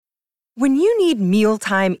When you need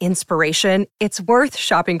mealtime inspiration, it's worth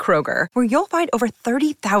shopping Kroger, where you'll find over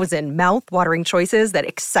 30,000 mouth-watering choices that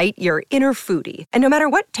excite your inner foodie. And no matter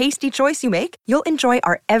what tasty choice you make, you'll enjoy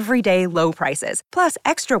our everyday low prices, plus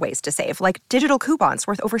extra ways to save, like digital coupons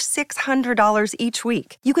worth over $600 each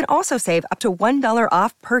week. You can also save up to $1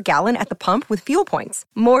 off per gallon at the pump with fuel points.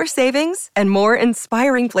 More savings and more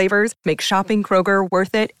inspiring flavors make shopping Kroger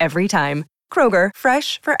worth it every time. Kroger,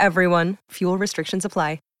 fresh for everyone. Fuel restrictions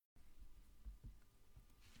apply.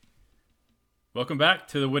 Welcome back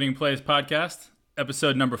to the Winning Plays podcast,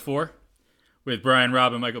 episode number 4, with Brian,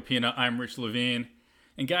 Rob, and Michael Pina. I'm Rich Levine.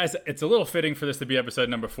 And guys, it's a little fitting for this to be episode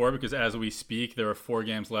number 4 because as we speak, there are 4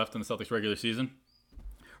 games left in the Celtics regular season.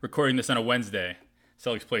 Recording this on a Wednesday.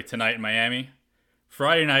 Celtics play tonight in Miami.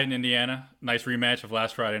 Friday night in Indiana. Nice rematch of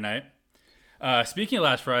last Friday night. Speaking of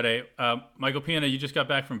last Friday, Michael Pina, you just got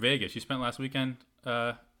back from Vegas. You spent last weekend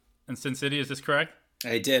in Sin City, is this correct?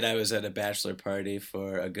 I did. I was at a bachelor party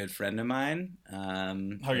for a good friend of mine. How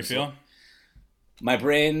are you feeling? My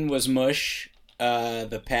brain was mush.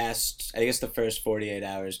 The first 48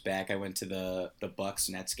 hours back, I went to the Bucks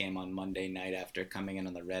Nets game on Monday night after coming in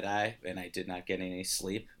on the red eye, and I did not get any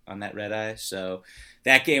sleep on that red eye. So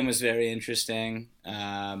that game was very interesting.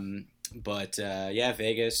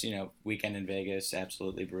 Vegas, weekend in Vegas,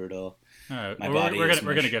 absolutely brutal. All right,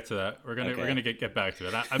 we're gonna get to that. We're gonna get back to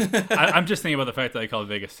it. I'm just thinking about the fact that I called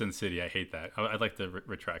Vegas Sin City. I hate that. I'd like to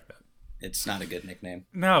retract that. It's not a good nickname.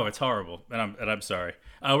 No, it's horrible, and I'm sorry.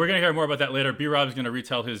 We're gonna hear more about that later. B. Rob's gonna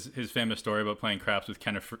retell his famous story about playing craps with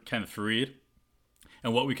Kenneth Faried,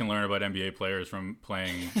 and what we can learn about NBA players from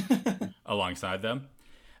playing alongside them.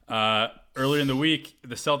 Earlier in the week,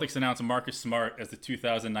 the Celtics announced Marcus Smart as the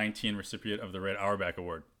 2019 recipient of the Red Auerbach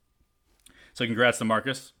Award. So congrats to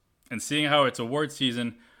Marcus. And seeing how it's award season,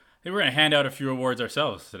 I think we're going to hand out a few awards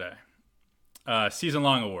ourselves today.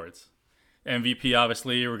 Season-long awards. MVP,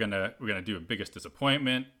 obviously, we're gonna do a biggest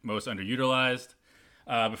disappointment, most underutilized.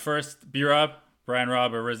 But first, B-Rob, Brian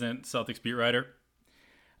Robb, our resident Celtics beat writer.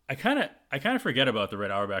 I kind of forget about the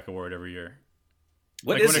Red Auerbach Award every year.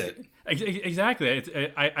 What is it? Exactly.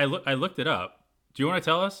 I looked it up. Do you want to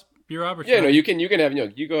tell us, B-Rob? Yeah, no, you can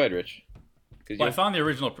have you go ahead, Rich. I found the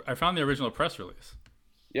original press release.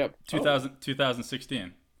 Yep.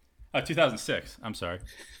 2016. 2006. I'm sorry.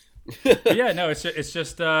 Yeah, no, it's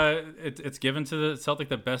just it's given to the Celtic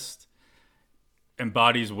that best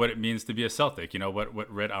embodies what it means to be a Celtic. You know what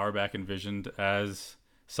Red Auerbach envisioned as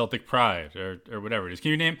Celtic pride or whatever it is.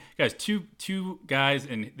 Can you name guys two guys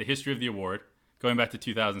in the history of the award going back to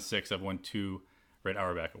 2006 have won 2 Red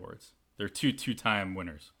Auerbach awards? They're two-time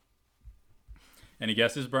winners. Any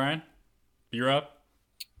guesses, Brian? You're up.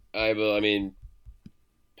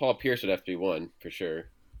 Paul Pierce would have to be one for sure.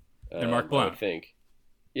 And Mark Blount. I would think.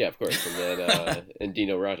 Yeah, of course. And then and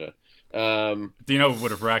Dino Raja. Dino would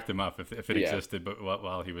have racked him up if it existed, but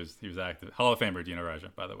while he was active. Hall of Famer Dino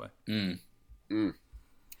Raja, by the way.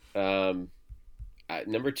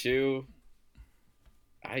 Number 2.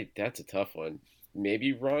 That's a tough one.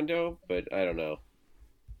 Maybe Rondo, but I don't know.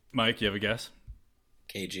 Mike, you have a guess?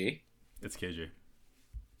 KG. It's KG.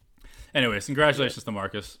 Anyways, congratulations to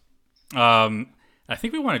Marcus. I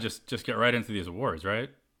think we want to just get right into these awards, right?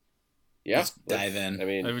 Yeah, let's dive in.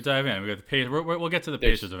 Let's dive in. We got the Pacers. We'll get to the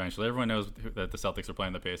Pacers eventually. Everyone knows that the Celtics are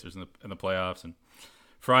playing the Pacers in the playoffs, and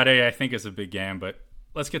Friday I think is a big game. But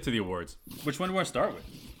let's get to the awards. Which one do we want to start with?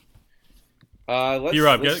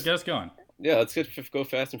 Rob, get us going. Yeah, let's go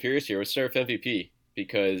fast and furious here. Let's start with MVP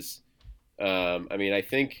because, I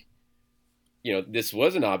think, this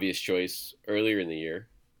was an obvious choice earlier in the year,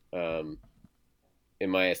 in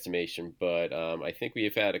my estimation. But I think we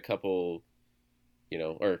have had a couple,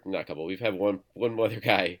 or not a couple. We've had one other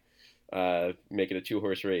guy make it a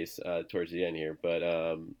 2-horse race towards the end here. But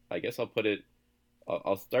I guess I'll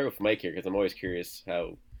start with Mike here because I'm always curious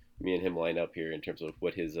how me and him line up here in terms of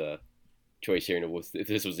what his choice here, and if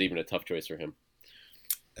this was even a tough choice for him.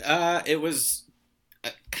 It was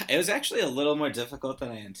actually a little more difficult than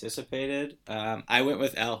I anticipated. I went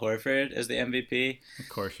with Al Horford as the MVP. Of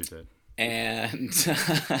course you did. And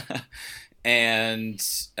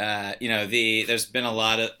there's been a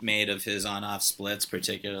lot made of his on-off splits,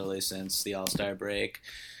 particularly since the All-Star break,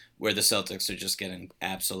 where the Celtics are just getting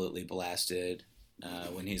absolutely blasted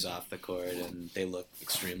when he's off the court, and they look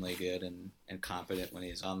extremely good and confident when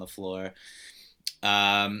he's on the floor.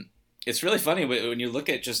 It's really funny when you look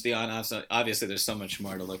at just the on-off. Obviously, there's so much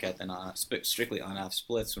more to look at than strictly on-off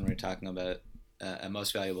splits when we're talking about a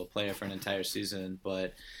most valuable player for an entire season.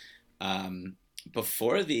 But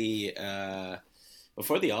before the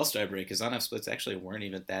before the All-Star break, his on-off splits actually weren't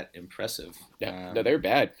even that impressive. Yeah, no, they were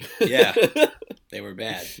bad. Yeah, they were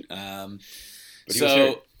bad.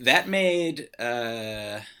 So that made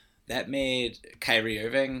Kyrie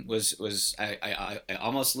Irving was I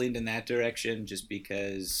almost leaned in that direction just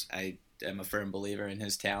because I am a firm believer in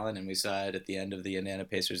his talent, and we saw it at the end of the Indiana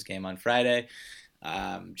Pacers game on Friday.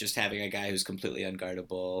 Just having a guy who's completely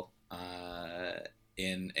unguardable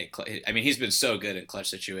he's been so good in clutch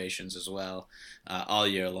situations as well all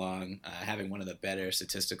year long, having one of the better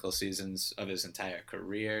statistical seasons of his entire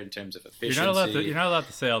career in terms of efficiency. You're not allowed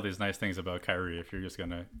to say all these nice things about Kyrie if you're just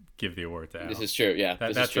going to give the award to Al. This is true, yeah.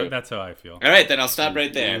 That's how I feel. All right, then I'll stop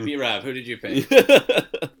right there. B-Rob, who did you pick?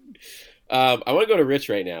 I want to go to Rich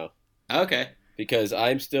right now. Okay. Because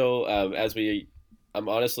I'm still, I'm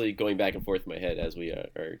honestly going back and forth in my head as we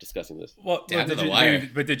are discussing this. Well,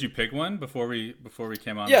 did you pick one before we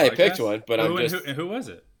came on? Yeah, I picked one, but who was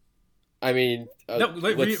it? I mean,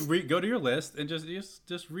 go to your list and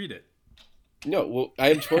just read it. No, well,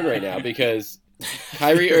 I am torn right now because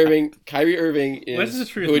Kyrie Irving is what's the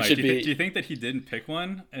truth, who it Mike? should Do be. you think that he didn't pick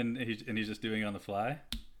one and he's just doing it on the fly?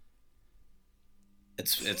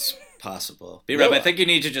 It's possible. B-Rob, I think you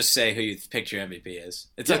need to just say who you picked your MVP is.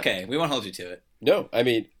 It's okay. We won't hold you to it. No, I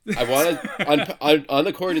mean, I wanted on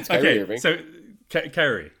the court. It's Kyrie Irving. So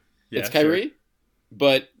Kyrie, yeah, it's Kyrie, sure.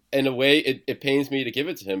 But in a way, it pains me to give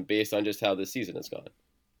it to him based on just how this season has gone,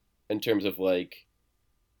 in terms of like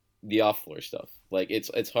the off floor stuff. Like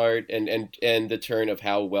it's hard, and the turn of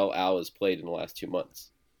how well Al has played in the last 2 months.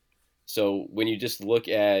 So when you just look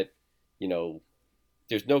at,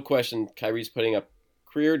 there's no question Kyrie's putting up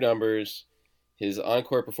career numbers. His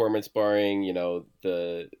on-court performance, barring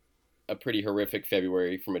a pretty horrific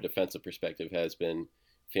February from a defensive perspective, has been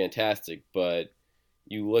fantastic. But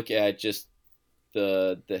you look at just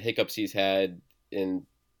the hiccups he's had in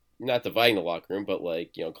not dividing the locker room, but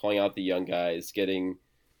calling out the young guys, getting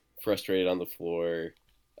frustrated on the floor,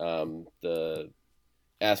 the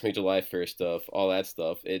Ask Me July 1st stuff, all that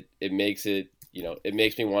stuff. It makes it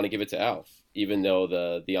makes me want to give it to Al, even though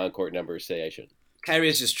the on-court numbers say I shouldn't. Kyrie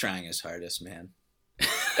is just trying his hardest, man.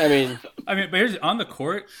 I mean, but here's on the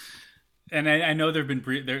court, and I know there have been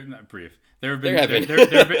There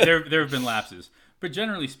have been lapses, but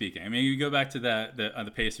generally speaking, I mean, you go back to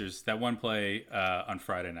the Pacers, that one play on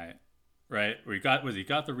Friday night, right? Where he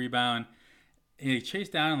got the rebound, and he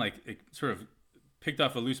chased down and it sort of picked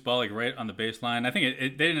off a loose ball right on the baseline. I think they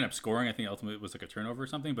didn't end up scoring. I think ultimately it was a turnover or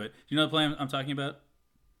something. But do you know the play I'm talking about?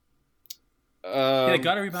 He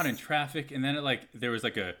got a rebound in traffic, and then there was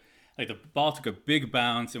the ball took a big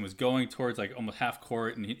bounce and was going towards almost half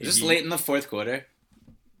court. And just late in the fourth quarter.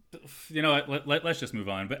 You know what? Let's just move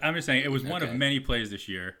on. But I'm just saying it was one of many plays this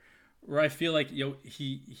year where I feel like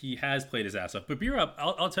he has played his ass off. But B-Rob,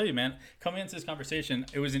 I'll tell you, man, coming into this conversation,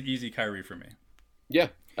 it was an easy Kyrie for me. Yeah,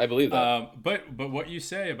 I believe that. But what you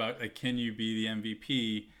say about can you be the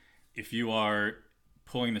MVP if you are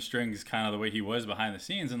pulling the strings kind of the way he was behind the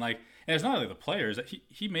scenes, and it's not the players that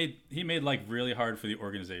he made really hard for the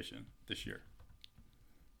organization this year.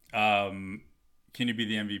 Can you be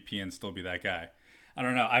the MVP and still be that guy? I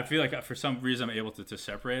don't know. I feel like for some reason I'm able to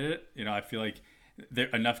separate it. I feel like there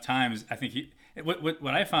enough times. I think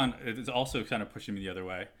what I found is also kind of pushing me the other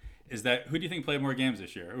way is that who do you think played more games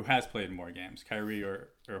this year? Who has played more games, Kyrie or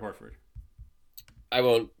Horford? I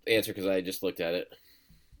won't answer because I just looked at it.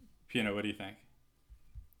 Pino, what do you think?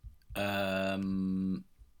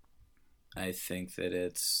 I think that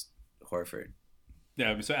it's Horford.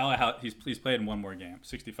 Yeah, so Al, he's played in one more game,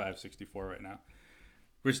 65-64 right now,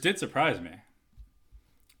 which did surprise me.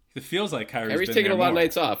 It feels like Kyrie's been taking a lot more. of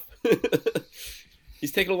nights off.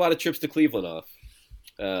 He's taken a lot of trips to Cleveland off,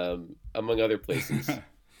 among other places.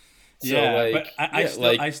 But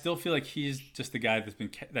I still feel like he's just the guy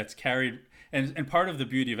that's carried, and part of the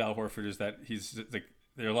beauty of Al Horford is that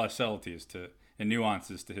there are a lot of subtleties and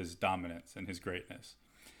nuances to his dominance and his greatness.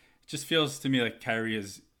 It just feels to me like Kyrie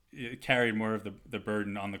has carried more of the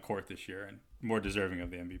burden on the court this year and more deserving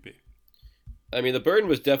of the MVP. I mean, the burden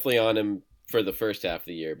was definitely on him for the first half of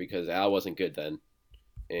the year because Al wasn't good then.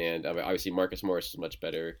 And obviously Marcus Morris was much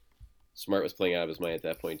better. Smart was playing out of his mind at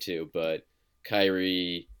that point too. But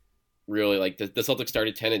Kyrie really, the Celtics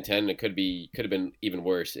started 10-10, and it could have been even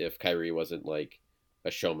worse if Kyrie wasn't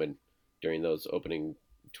a showman during those opening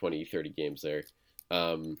 20-30 games there.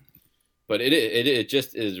 But it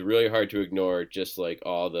just is really hard to ignore just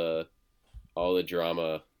all the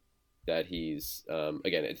drama that he's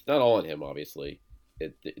again, it's not all on him, obviously.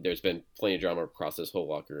 There's been plenty of drama across this whole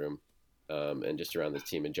locker room and just around this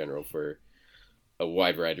team in general for a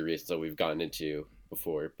wide variety of reasons that we've gotten into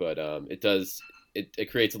before. But it does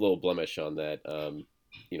it creates a little blemish on that.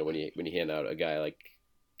 When you hand out a guy like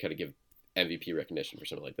kind of give MVP recognition for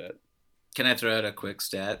something like that. Can I throw out a quick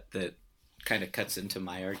stat that kind of cuts into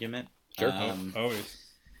my argument? Sure. Always.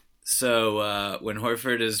 So when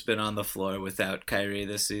Horford has been on the floor without Kyrie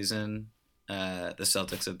this season, the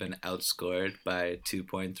Celtics have been outscored by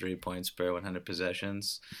 2.3 points per 100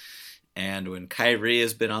 possessions. And when Kyrie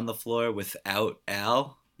has been on the floor without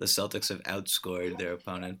Al, the Celtics have outscored their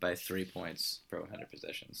opponent by 3 points per 100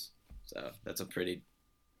 possessions. So that's a pretty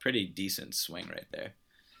decent swing right there.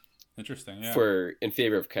 Interesting, yeah. In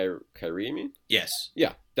favor of Kyrie, you mean? Yes.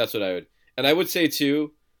 Yeah, that's what I would. And I would say,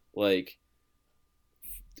 too, like,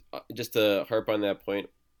 just to harp on that point,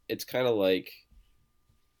 it's kind of like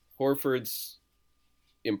Horford's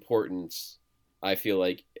importance, I feel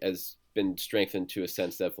like, has been strengthened to a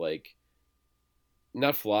sense of, like,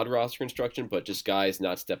 not flawed roster construction, but just guys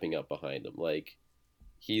not stepping up behind him. Like,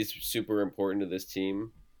 he's super important to this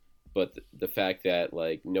team, but the fact that,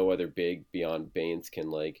 like, no other big beyond Baines can,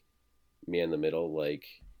 like, man the middle, like,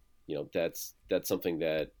 that's something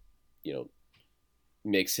that,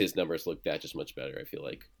 makes his numbers look that just much better, I feel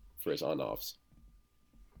like, for his on-offs.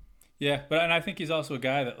 Yeah, and I think he's also a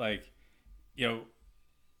guy that, like,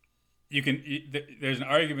 there's an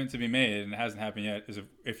argument to be made, and it hasn't happened yet, is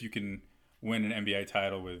if you can win an NBA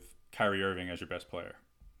title with Kyrie Irving as your best player,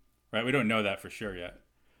 right? We don't know that for sure yet,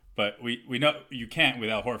 but we know you can't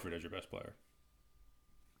without Horford as your best player.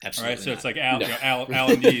 Absolutely. All right, so not. it's like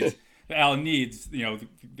Al needs the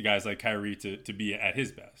guys like Kyrie to be at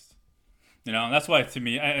his best. And that's why, to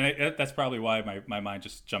me, that's probably why my mind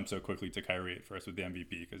just jumped so quickly to Kyrie at first with the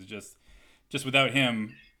MVP, because just without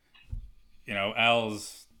him, he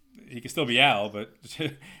can still be Al, but it's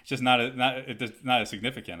just not as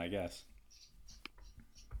significant, I guess.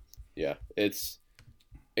 Yeah,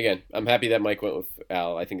 again, I'm happy that Mike went with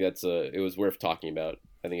Al. I think it was worth talking about.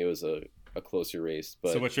 I think it was a closer race.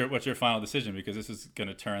 But so what's your final decision? Because this is going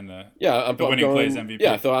to turn the winning plays MVP.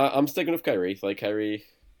 Yeah, so I'm sticking with Kyrie. Like, Kyrie,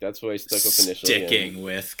 that's what I stuck with initially. Sticking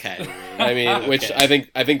with Kyrie. I mean, which I think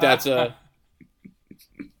that's and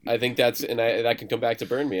that can come back to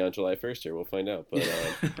burn me on July 1st here. We'll find out. But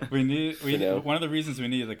one of the reasons we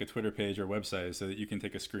need like a Twitter page or website is so that you can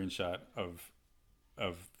take a screenshot of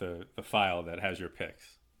the file that has your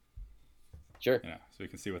picks. Sure. So you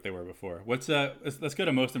can see what they were before. Let's go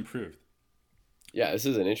to most improved. Yeah, this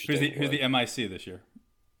is an interesting. Who's the MIC this year?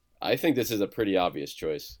 I think this is a pretty obvious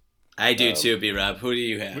choice. I do too, B-Rob. Who do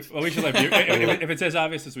you have? Well, we should if it's as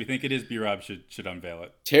obvious as we think it is, B-Rob should unveil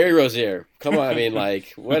it. Terry Rozier. Come on, I mean,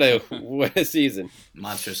 like, what a season.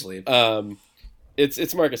 Monstrous leap.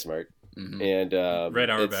 It's Marcus Smart. Mm-hmm. And Red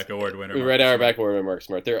Auerbach Award winner. Red Auerbach Award winner Marcus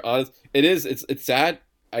Smart. They're honest. It's sad.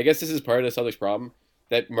 I guess this is part of the Celtics' problem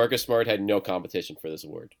that Marcus Smart had no competition for this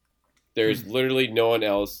award. There's literally no one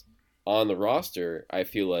else on the roster, I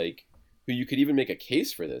feel like, who you could even make a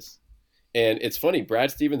case for this. And it's funny, Brad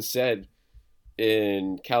Stevens said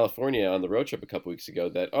in California on the road trip a couple weeks ago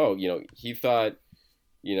that, he thought,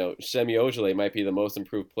 Semi Ojeleye might be the most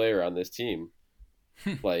improved player on this team.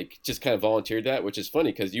 Like, just kind of volunteered that, which is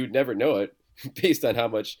funny because you'd never know it based on how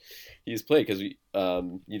much he's played, because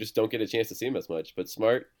you just don't get a chance to see him as much. But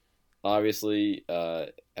Smart obviously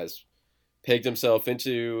has pegged himself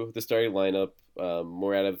into the starting lineup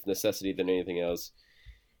more out of necessity than anything else.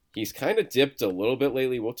 He's kind of dipped a little bit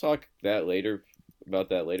lately. We'll talk about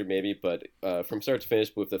that later maybe. But from start to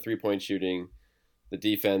finish, with the 3-point shooting, the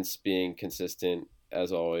defense being consistent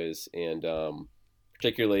as always, and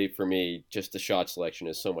particularly for me, just the shot selection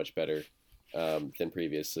is so much better than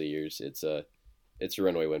previous years. It's a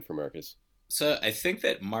runaway win for Marcus. So I think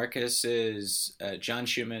that Marcus's John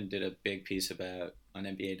Schumann did a big piece on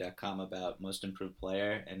NBA.com about most improved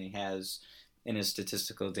player, and he has in his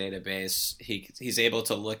statistical database, he's able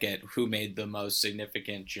to look at who made the most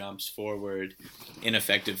significant jumps forward in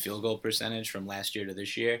effective field goal percentage from last year to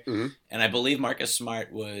this year. Mm-hmm. And I believe Marcus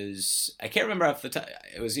Smart was, I can't remember off the top,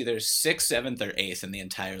 it was either 6th, 7th, or 8th in the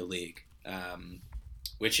entire league,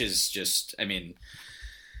 which is just, I mean,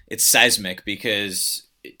 it's seismic because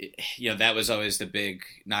that was always the big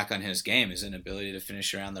knock on his game, his inability to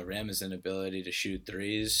finish around the rim, his inability to shoot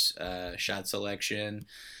threes, shot selection,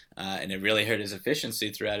 and it really hurt his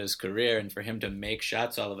efficiency throughout his career. And for him to make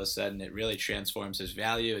shots all of a sudden, it really transforms his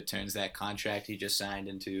value. It turns that contract he just signed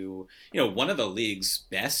into, one of the league's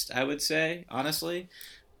best, I would say, honestly.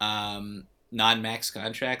 Non-max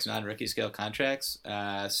contracts, non-rookie scale contracts.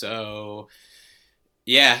 So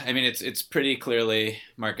yeah, I mean, it's pretty clearly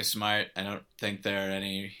Marcus Smart. I don't think there are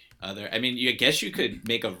any other. I mean, I guess you could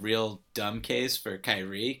make a real dumb case for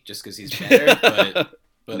Kyrie just because he's better,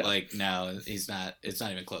 but no, he's not. It's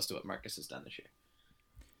not even close to what Marcus has done this year.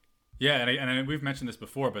 Yeah, and we've mentioned this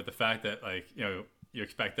before, but the fact that you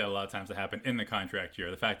expect that a lot of times to happen in the contract year,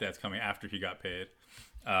 the fact that it's coming after he got paid,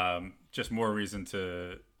 just more reason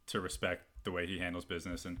to respect the way he handles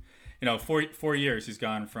business. And 4 years he's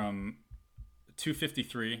gone from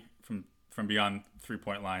 253 from beyond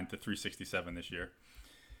 3-point line to 367 this year.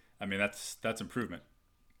 I mean that's improvement.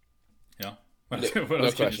 What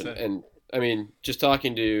else can you say? And I mean, just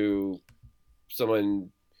talking to someone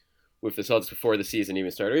with the Celtics before the season even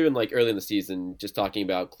started, or even like early in the season, just talking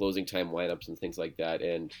about closing time lineups and things like that.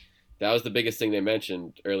 And that was the biggest thing they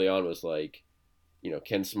mentioned early on was like,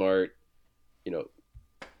 Ken Smart,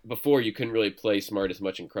 before you couldn't really play Smart as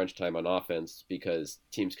much in crunch time on offense because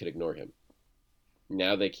teams could ignore him.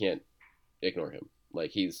 Now they can't ignore him.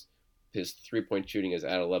 Like his 3-point shooting is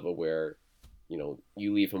at a level where,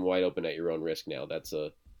 you leave him wide open at your own risk now. That's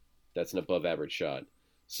an above average shot.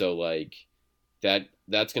 So like,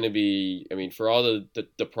 that's going to be, I mean, for all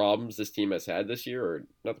the problems this team has had this year, or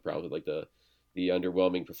not the problems, but like the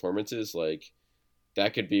underwhelming performances, like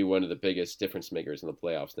that could be one of the biggest difference makers in the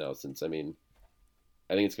playoffs now. Since, I mean,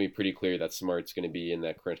 I think it's going to be pretty clear that Smart's going to be in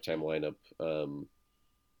that crunch time lineup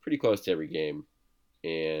pretty close to every game,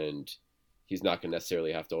 and he's not going to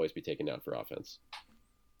necessarily have to always be taken out for offense.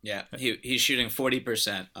 Yeah, he's shooting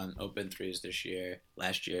 40% on open threes this year.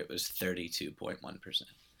 Last year it was 32.1%.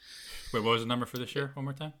 Wait, what was the number for this year? One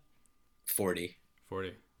more time. 40.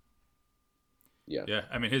 Yeah. Yeah.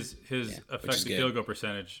 I mean, his effective field goal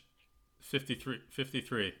percentage,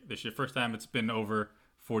 53 this year. First time it's been over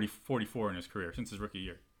 44 in his career since his rookie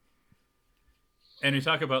year. And you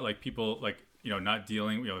talk about like people like, not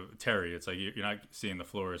dealing, Terry, it's like you're not seeing the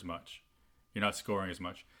floor as much. You're not scoring as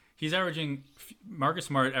much. He's averaging, Marcus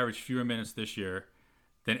Smart averaged fewer minutes this year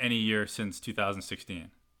than any year since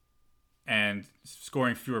 2016. And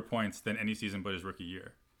scoring fewer points than any season but his rookie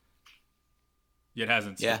year. Yet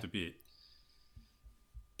hasn't skipped a beat.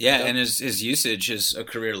 Yeah, and his usage is a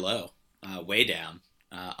career low, way down,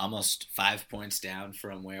 almost 5 points down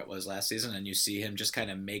from where it was last season. And you see him just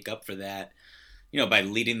kind of make up for that, by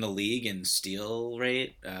leading the league in steal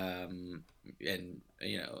rate, and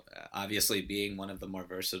obviously being one of the more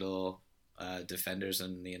versatile defenders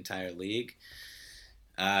in the entire league.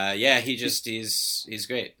 He's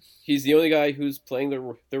great. He's the only guy who's playing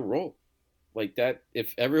their role like that.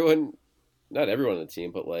 If everyone, not everyone on the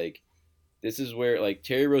team, but like this is where like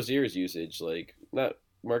Terry Rozier's usage, like not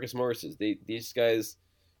Marcus Morris's, these guys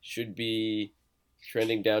should be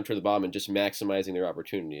trending down toward the bottom and just maximizing their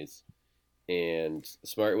opportunities. And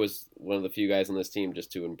Smart was one of the few guys on this team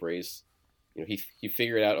just to embrace. He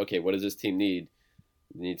figured out, okay, what does this team need?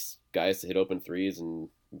 It needs guys to hit open threes and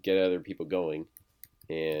get other people going.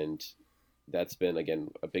 And that's been, again,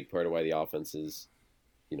 a big part of why the offense has,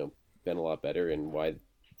 been a lot better and why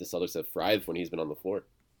the Celtics have thrived when he's been on the floor.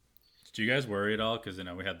 Do you guys worry at all? Because,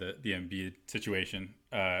 we had the Embiid situation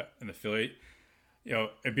in the Philly.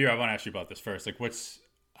 Abir, I want to ask you about this first. Like,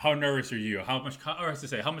 how nervous are you? How much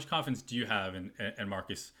confidence do you have in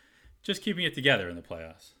Marcus just keeping it together in the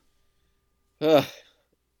playoffs?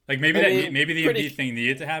 Like maybe the Embiid thing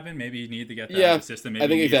needed to happen. Maybe you need to get that out of the system. Maybe I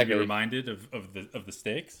think you need to be reminded of the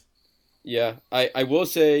stakes. Yeah, I will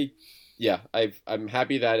say, I'm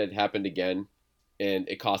happy that it happened again, and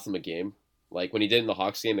it cost them a game. Like when he did in the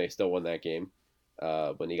Hawks game, they still won that game.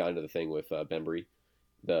 When he got into the thing with Bembry,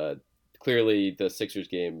 clearly the Sixers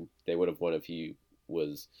game they would have won if he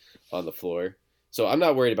was on the floor. So I'm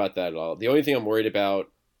not worried about that at all. The only thing I'm worried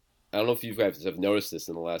about, I don't know if you guys have noticed this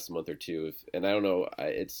in the last month or two, and I don't know,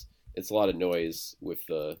 it's a lot of noise with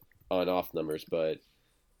the on-off numbers, but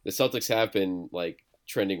the Celtics have been like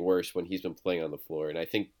trending worse when he's been playing on the floor, and I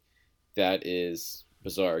think that is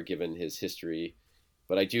bizarre given his history.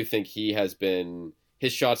 But I do think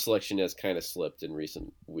his shot selection has kind of slipped in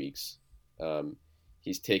recent weeks.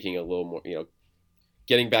 He's taking a little more,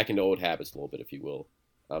 getting back into old habits a little bit, if you will.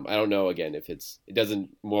 I don't know, again, if it doesn't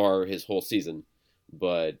mar his whole season,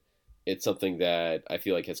 but it's something that I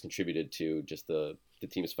feel like has contributed to just the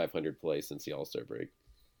team's 500 play since the All-Star break.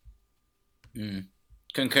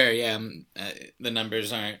 Concur, yeah. The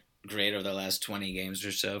numbers aren't great over the last 20 games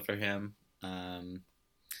or so for him.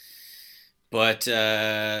 But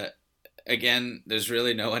again, there's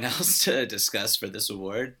really no one else to discuss for this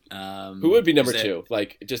award. Who would be number two?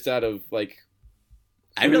 Like, just out of, like...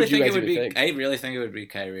 I really think it would be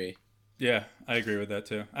Kyrie. Yeah, I agree with that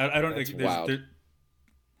too. I don't think there's...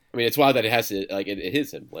 I mean, it's wild that it has to, like, it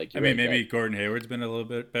is him. Like, maybe Gordon Hayward's been a little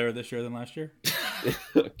bit better this year than last year.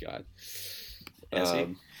 Oh, God.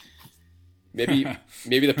 Maybe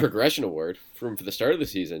the progression award for the start of the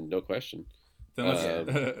season, no question.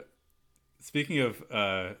 Then speaking of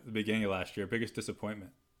the beginning of last year, biggest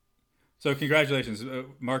disappointment. So congratulations,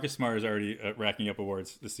 Marcus Smart is already racking up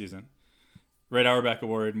awards this season. Red Auerbach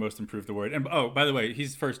Award, Most Improved Award, and by the way,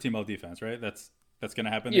 he's first team all defense, right? That's going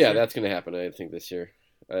to happen. This year? That's going to happen. I think this year.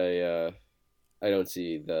 I don't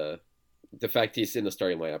see the fact he's in the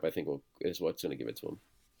starting lineup. I think is what's going to give it to him.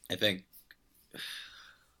 I think.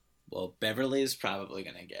 Well, Beverly's probably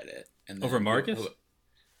going to get it, and over Marcus.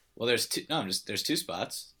 Well, there's two. No, there's two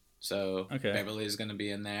spots. So okay. Beverly's going to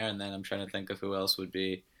be in there, and then I'm trying to think of who else would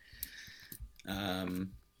be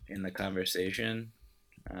in the conversation.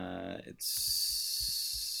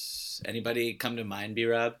 It's anybody come to mind,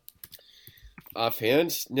 B-Rob?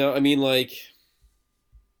 Offhand? No, I mean, like,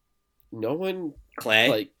 no one. Clay?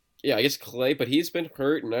 Like, yeah, I guess Clay, but he's been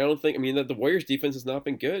hurt, and I don't think, I mean, the Warriors defense has not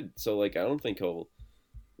been good, so, like, I don't think he'll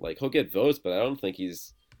get votes, but I don't think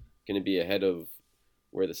he's going to be ahead of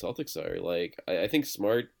where the Celtics are. Like, I think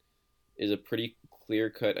Smart is a pretty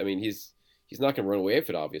clear cut. I mean, he's not going to run away with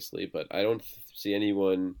it, obviously, but I don't see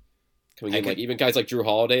anyone coming in. Like, even guys like Drew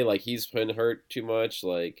Holiday, like, he's been hurt too much.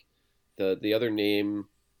 Like, the other name.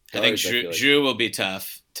 I think Drew will be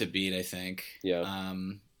tough to beat, I think. Yeah.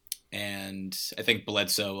 And I think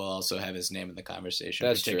Bledsoe will also have his name in the conversation,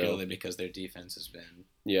 particularly because their defense has been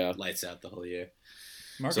lights out the whole year.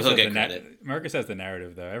 Marcus has the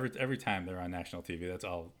narrative, though. Every time they're on national TV, that's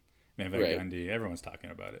all Van Gundy. Everyone's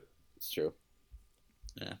talking about it. It's true.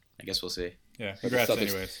 Yeah, I guess we'll see. Yeah, congrats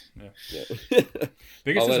anyways. Yeah.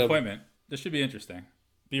 Biggest disappointment. This should be interesting.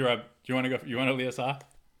 B-Rob, do you want to go? You want to lead us off?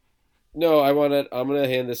 No, I'm gonna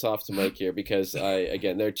hand this off to Mike here because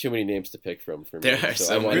there are too many names to pick from for me. There are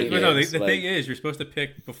so many. The thing is, you're supposed to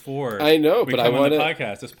pick before. I know, but I want on the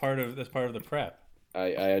podcast. That's part of the prep.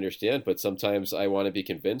 I understand, but sometimes I want to be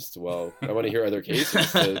convinced. Well, I want to hear other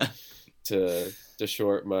cases to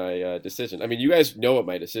short my decision. I mean, you guys know what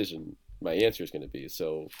my answer is going to be.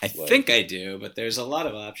 So I think I do, but there's a lot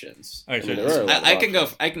of options. All right, I can go.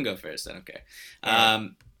 I can go first. I don't care.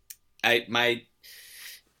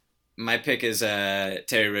 My pick is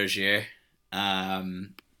Terry Rozier.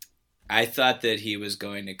 I thought that he was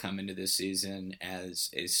going to come into this season as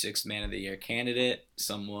a Sixth Man of the Year candidate,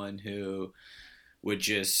 someone who would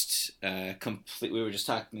just complete. We were just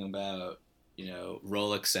talking about,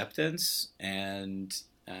 role acceptance, and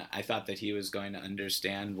I thought that he was going to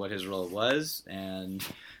understand what his role was and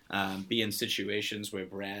be in situations where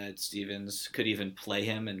Brad Stevens could even play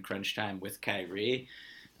him in crunch time with Kyrie.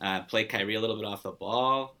 Play Kyrie a little bit off the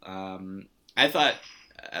ball. I thought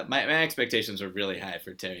my expectations were really high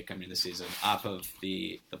for Terry coming into the season off of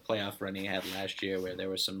the playoff run he had last year, where there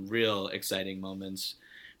were some real exciting moments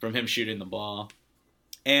from him shooting the ball.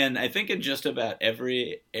 And I think in just about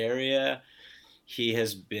every area, he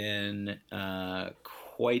has been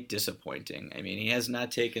quite disappointing. I mean, he has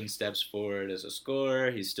not taken steps forward as a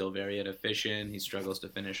scorer. He's still very inefficient. He struggles to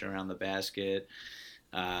finish around the basket.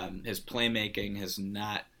 His playmaking has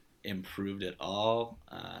not improved at all.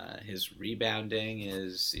 His rebounding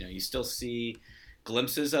is, you still see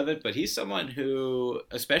glimpses of it, but he's someone who,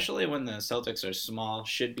 especially when the Celtics are small,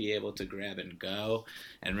 should be able to grab and go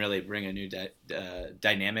and really bring a new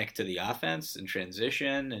dynamic to the offense and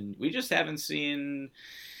transition. And we just haven't seen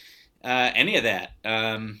any of that.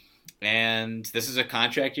 And this is a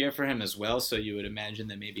contract year for him as well, so you would imagine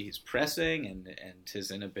that maybe he's pressing and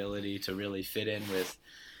his inability to really fit in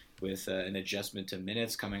with an adjustment to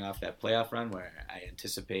minutes coming off that playoff run, where I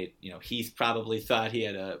anticipate, Heath probably thought he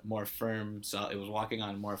had it was walking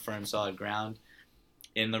on more firm, solid ground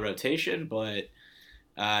in the rotation. But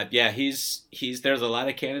there's a lot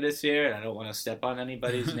of candidates here, and I don't want to step on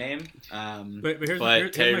anybody's name. But here's my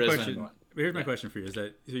question. Here's my question for you: is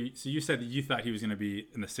that so? You said that you thought he was going to be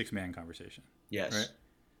in the 6-man conversation. Yes. Right.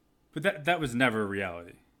 But that was never a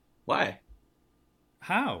reality. Why?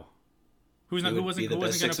 How? Who wasn't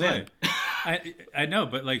going to play? I know,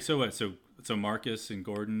 but like, so what? So Marcus and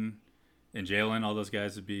Gordon and Jalen, all those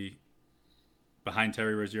guys would be behind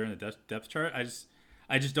Terry Rozier in the depth chart.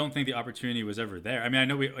 I just don't think the opportunity was ever there. I mean, I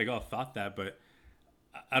know we all thought that, but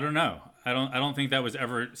I don't know. I don't think that was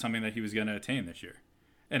ever something that he was going to attain this year.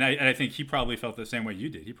 And I think he probably felt the same way you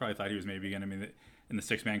did. He probably thought he was maybe going to be in the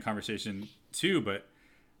 6-man conversation too, but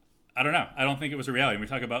I don't know. I don't think it was a reality. When we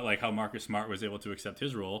talk about like how Marcus Smart was able to accept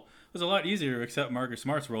his role, it was a lot easier to accept Marcus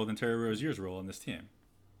Smart's role than Terry Rozier's role in this team.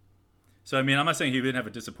 So, I mean, I'm not saying he didn't have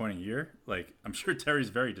a disappointing year. Like, I'm sure Terry's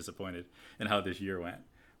very disappointed in how this year went.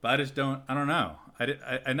 But I don't know.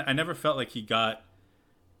 I never felt like he got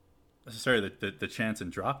necessarily the chance and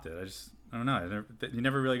dropped it. I don't know. He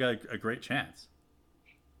never really got a great chance.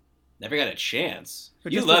 Never got a chance.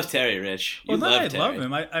 You love Terry, Rich. I love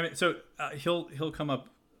him. I mean, so he'll come up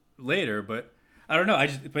later, but I don't know.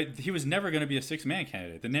 But he was never going to be a 6-man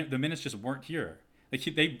candidate. The minutes just weren't here. Like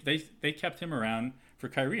they kept him around for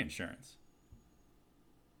Kyrie insurance,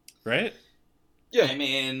 right? Yeah, I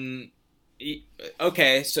mean,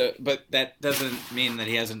 okay, but that doesn't mean that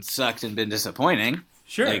he hasn't sucked and been disappointing.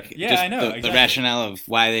 Sure. Like, yeah, I know. The rationale of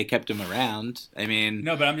why they kept him around. I mean,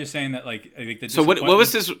 no, but I'm just saying that, like, I think the so what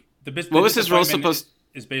was his what was his role supposed?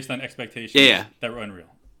 Is based on expectations that were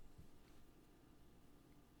unreal.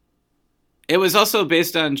 It was also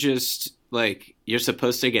based on just like you're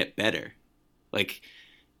supposed to get better. Like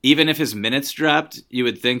even if his minutes dropped, you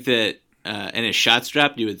would think that, and his shots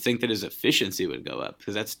dropped, you would think that his efficiency would go up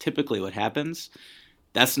because that's typically what happens.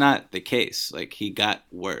 That's not the case. Like he got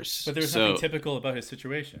worse. But there's nothing typical about his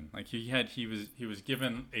situation. Like he was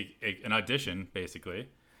given an audition basically,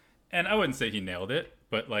 and I wouldn't say he nailed it,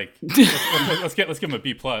 but like let's give him a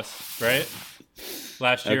B+, right?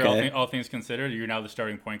 Last year, okay. all things considered, you're now the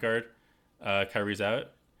starting point guard. Kyrie's out.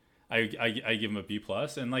 I give him a B+,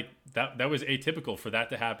 and like that was atypical for that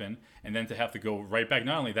to happen, and then to have to go right back.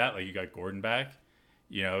 Not only that, like you got Gordon back,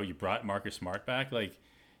 you brought Marcus Smart back. Like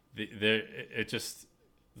it just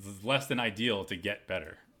less than ideal to get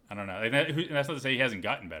better. I don't know. And that's not to say he hasn't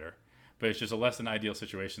gotten better, but it's just a less than ideal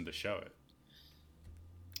situation to show it.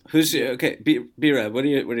 B-Rob, what are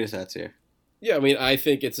your thoughts here? Yeah, I mean, I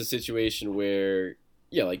think it's a situation where,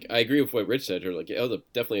 yeah, like I agree with what Rich said. Like, it was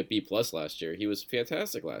definitely a B+ last year. He was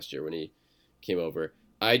fantastic last year when he came over.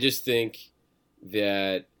 I just think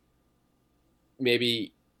that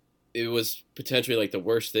maybe it was potentially like the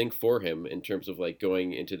worst thing for him in terms of like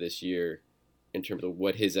going into this year, in terms of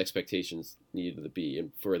what his expectations needed to be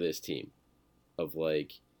for this team, of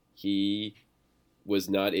like he was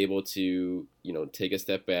not able to, take a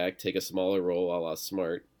step back, take a smaller role a la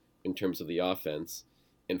Smart in terms of the offense,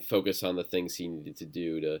 and focus on the things he needed to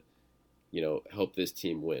do to, help this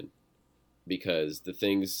team win. Because the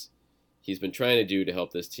things he's been trying to do to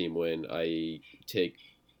help this team win, i.e. take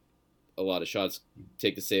a lot of shots,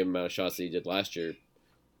 take the same amount of shots that he did last year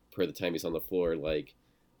per the time he's on the floor, like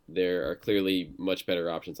there are clearly much better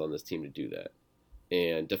options on this team to do that.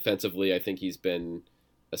 And defensively, I think he's been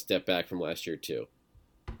a step back from last year too.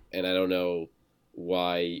 And I don't know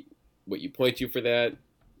what you point to for that.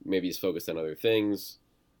 Maybe he's focused on other things,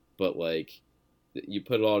 but like you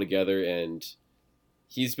put it all together, and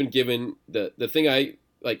he's been given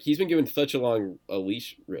he's been given such a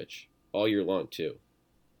leash, Rich, all year long too.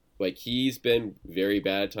 Like he's been very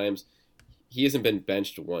bad at times. He hasn't been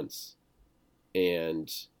benched once,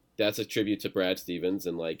 and that's a tribute to Brad Stevens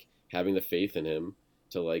and like having the faith in him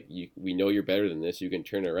to like we know you're better than this. You can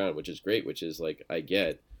turn it around, which is great. Which is like I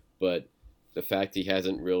get, but the fact he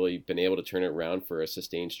hasn't really been able to turn it around for a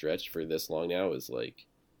sustained stretch for this long now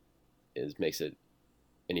makes it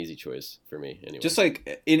an easy choice for me. Anyway, just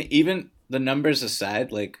like even the numbers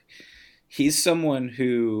aside, like he's someone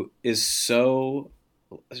who is so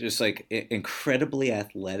just like incredibly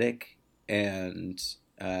athletic and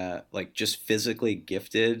like just physically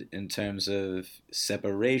gifted in terms of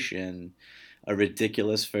separation, a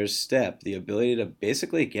ridiculous first step, the ability to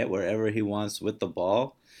basically get wherever he wants with the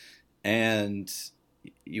ball. And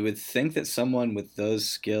you would think that someone with those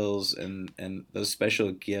skills and those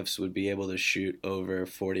special gifts would be able to shoot over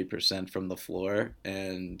 40% from the floor,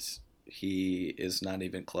 and he is not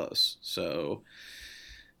even close. So,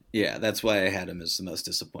 yeah, that's why I had him as the most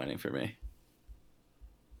disappointing for me.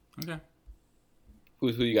 Okay. Who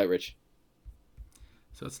you got, Rich?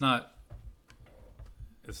 So it's not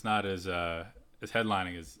as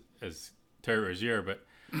headlining as Terry Rozier, but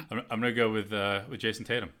I'm gonna go with Jason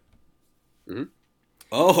Tatum. Mm-hmm.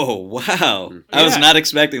 Oh wow! I was not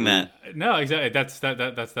expecting that. No, exactly.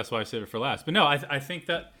 That's why I saved it for last. But no, I think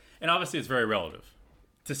that, and obviously it's very relative.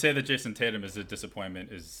 To say that Jason Tatum is a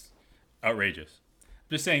disappointment is outrageous.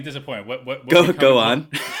 I'm just saying disappointment. What go on.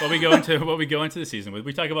 What we go into the season with.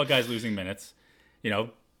 We talk about guys losing minutes.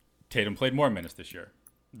 Tatum played more minutes this year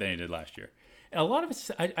than he did last year. And a lot of it,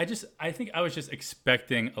 I think I was just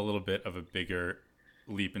expecting a little bit of a bigger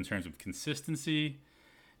leap in terms of consistency,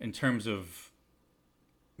 in terms of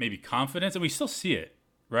maybe confidence, and we still see it,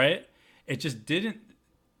 right? It just didn't.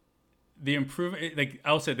 The improvement, like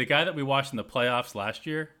I'll say, the guy that we watched in the playoffs last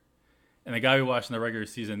year, and the guy we watched in the regular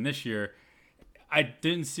season this year, I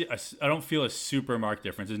don't feel a super marked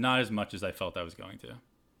difference. It's not as much as I felt I was going to.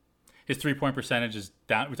 His 3-point percentage is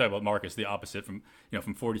down. We talk about Marcus, the opposite, from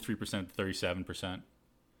 43% to 37%.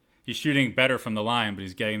 He's shooting better from the line, but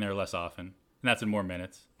he's getting there less often, and that's in more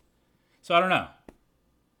minutes. So I don't know.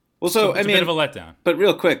 Well, so it's a bit of a letdown. But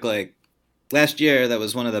real quick, like last year, that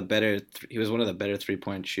was one of the better. He was one of the better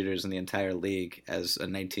 3-point shooters in the entire league as a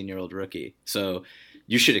 19-year-old rookie. So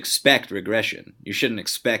you should expect regression. You shouldn't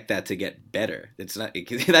expect that to get better. It's not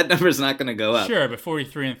that number's not going to go up. Sure, but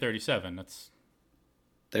 43 and 37, that's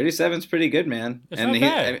 37's pretty good, man. it's not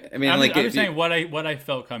bad. I mean, I'm like just saying what I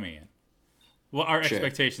felt coming in. What are Sure.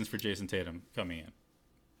 expectations for Jason Tatum coming in?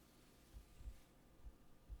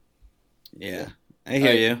 Yeah, I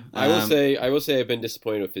hear you. I will say I've been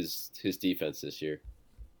disappointed with his defense this year.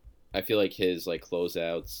 I feel like his like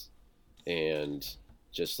closeouts and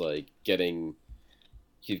just like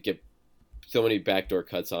he'd get so many backdoor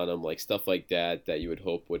cuts on him, like stuff like that you would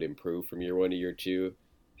hope would improve from year 1 to year 2,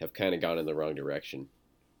 have kind of gone in the wrong direction.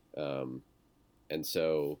 And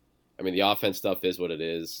so, I mean, the offense stuff is what it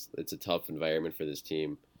is. It's a tough environment for this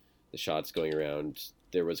team. The shots going around,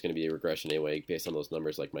 there was going to be a regression anyway, based on those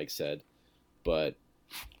numbers, like Mike said. But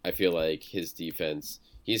I feel like his defense,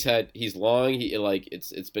 he's long.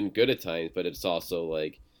 It's been good at times, but it's also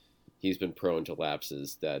like he's been prone to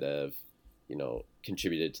lapses that have,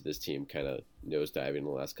 contributed to this team kind of nosediving in the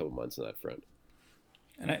last couple months on that front.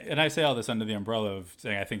 And I say all this under the umbrella of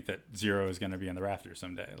saying I think that Zero is going to be in the rafters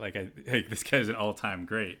someday. Like, this guy's an all-time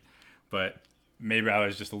great, but maybe I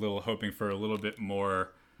was just a little hoping for a little bit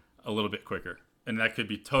quicker, and that could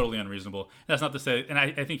be totally unreasonable. That's not to say, and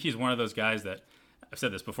I think he's one of those guys that, I've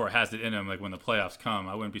said this before, has it in him. Like, when the playoffs come,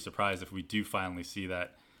 I wouldn't be surprised if we do finally see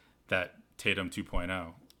that Tatum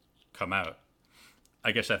 2.0 come out.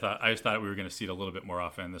 I just thought we were going to see it a little bit more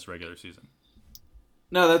often in this regular season.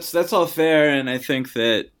 No, that's all fair, and I think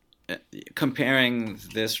that comparing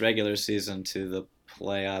this regular season to the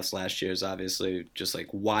playoffs last year is obviously just like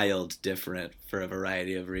wild different for a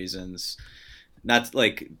variety of reasons. Not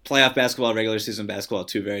like playoff basketball, regular season basketball,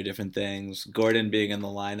 two very different things. Gordon being in the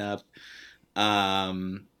lineup.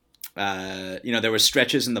 There were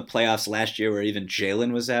stretches in the playoffs last year where even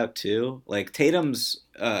Jalen was out too. Like, Tatum's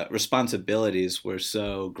responsibilities were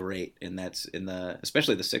so great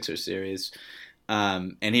especially the Sixers series.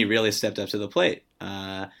 And he really stepped up to the plate.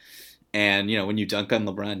 And when you dunk on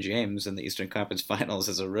LeBron James in the Eastern Conference Finals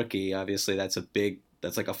as a rookie, obviously that's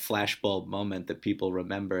like a flashbulb moment that people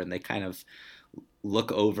remember, and they kind of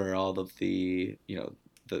look over all of the,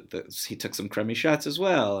 he took some crummy shots as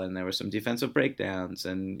well, and there were some defensive breakdowns,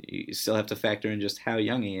 and you still have to factor in just how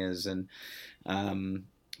young he is. And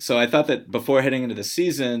so I thought that before heading into the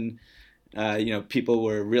season, people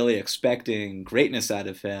were really expecting greatness out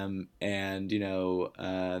of him, and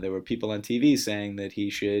there were people on TV saying that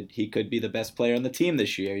he could be the best player on the team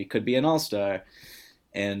this year. He could be an all-star,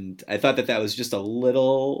 and I thought that was just a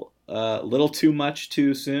little too much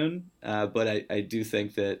too soon. But I do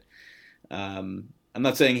think that I'm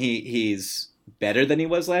not saying he's better than he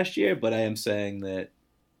was last year, but I am saying that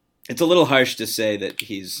it's a little harsh to say that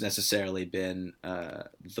he's necessarily been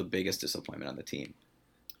the biggest disappointment on the team.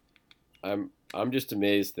 I'm just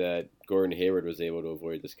amazed that Gordon Hayward was able to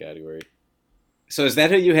avoid this category. So is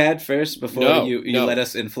that who you had first before you No. let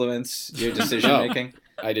us influence your decision making?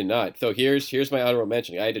 I did not. So here's my honorable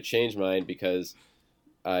mention. I had to change mine because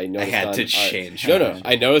I noticed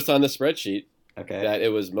I noticed on the spreadsheet that it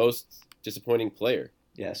was most disappointing player.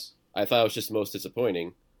 Yes. I thought it was just most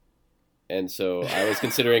disappointing, and so I was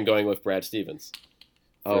considering going with Brad Stevens.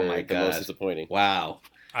 Oh my God! Most disappointing. Wow.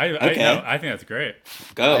 I think that's great.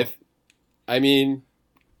 Go. I mean,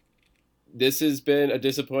 this has been a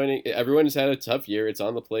disappointing. Everyone has had a tough year. It's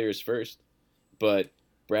on the players first, but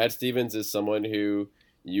Brad Stevens is someone who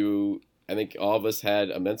I think all of us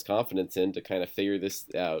had immense confidence in to kind of figure this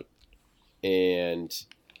out, and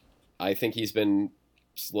I think he's been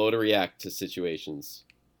slow to react to situations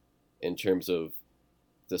in terms of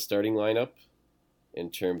the starting lineup, in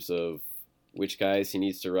terms of which guys he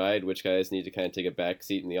needs to ride, which guys need to kind of take a back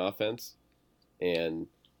seat in the offense, and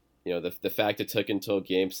the fact it took until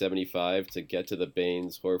game 75 to get to the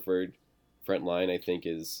Baines-Horford front line, I think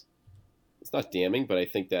it's not damning, but I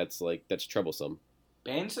think that's troublesome.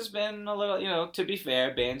 Baines has been a little, to be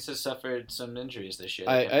fair, Baines has suffered some injuries this year.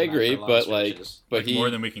 I agree, but he more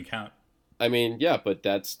than we can count. I mean, yeah, but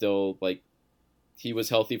that's still he was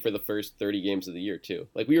healthy for the first 30 games of the year too.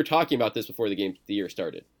 Like, we were talking about this before the year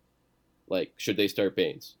started. Like, should they start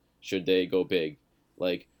Baines? Should they go big?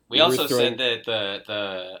 Like, we also said that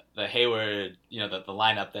the Hayward, the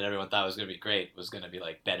lineup that everyone thought was going to be great was going to be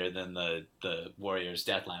better than the Warriors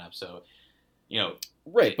death lineup. So,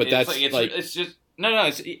 right, but it's just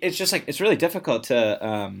it's just it's really difficult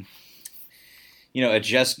to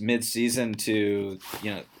adjust mid-season to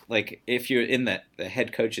if you're in the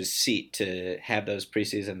head coach's seat to have those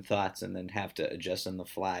preseason thoughts and then have to adjust on the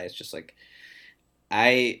fly. It's just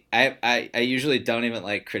I usually don't even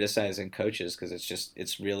like criticizing coaches because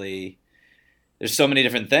it's really there's so many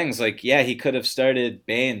different things. Like, yeah, he could have started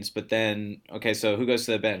Baines, but then, okay, so who goes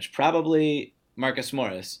to the bench? Probably Marcus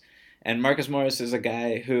Morris. And Marcus Morris is a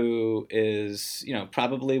guy who is,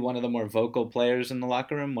 probably one of the more vocal players in the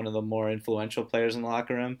locker room, one of the more influential players in the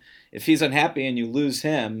locker room. If he's unhappy and you lose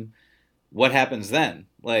him, what happens then?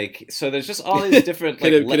 Like, so there's just all these different.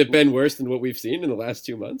 Could it have been worse than what we've seen in the last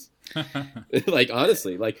 2 months? Like,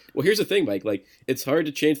 honestly, well, here's the thing, Mike. Like, it's hard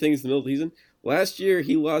to change things in the middle of the season. Last year,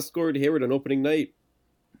 he lost Gordon Hayward on opening night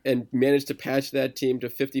and managed to patch that team to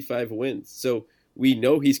 55 wins. So we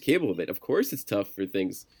know he's capable of it. Of course, it's tough for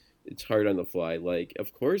things. It's hard on the fly. Like,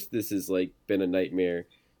 of course, this has been a nightmare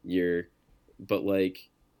year, but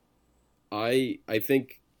I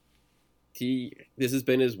think this has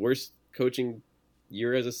been his worst coaching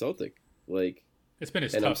year as a Celtic. It's been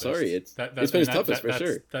his and toughest. I'm sorry, it's been his toughest for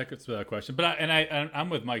sure. That gets without question. But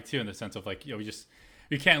I'm with Mike too in the sense of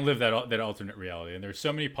we can't live that alternate reality. And there's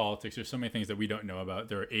so many politics. There's so many things that we don't know about.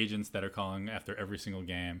 There are agents that are calling after every single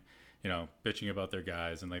game, bitching about their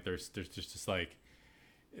guys, and there's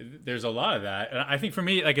there's a lot of that. And I think for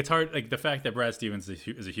me, it's hard. The fact that Brad Stevens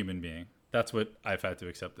is a human being. That's what I've had to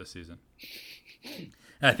accept this season.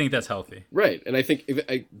 And I think that's healthy, right? And I think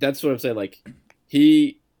that's what I'm saying.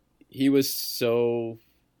 He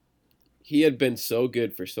had been so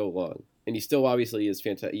good for so long, and he still obviously is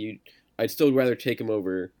fantastic. I'd still rather take him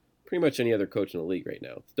over pretty much any other coach in the league right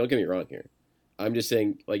now. Don't get me wrong here. I'm just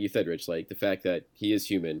saying, like you said, Rich, the fact that he is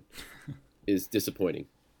human is disappointing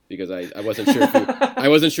because I wasn't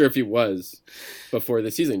sure if he was before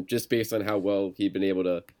the season, just based on how well he'd been able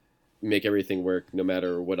to make everything work no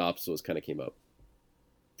matter what obstacles kind of came up.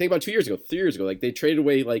 Think about 3 years ago, they traded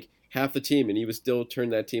away half the team, and he was still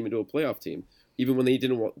turned that team into a playoff team, even when they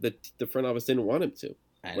didn't want the front office didn't want him to.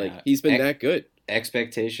 He's been that good.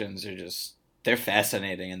 Expectations are they're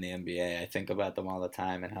fascinating in the NBA. I think about them all the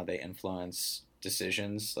time and how they influence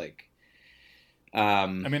decisions.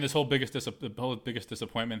 This whole biggest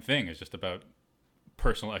disappointment thing is just about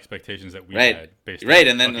personal expectations that we had based on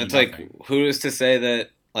and then it's nothing. Who is to say that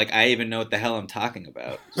I even know what the hell I'm talking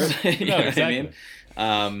about? No, exactly. What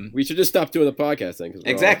I mean? We should just stop doing the podcast then.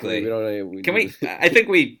 Exactly. Can we? I think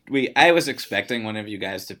I was expecting one of you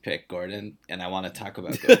guys to pick Gordon, and I want to talk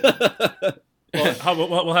about Gordon.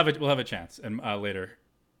 We'll have a chance and later.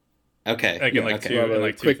 Okay.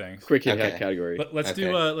 Two things. Quick hit category. Let's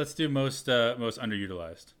do most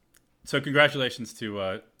underutilized. So congratulations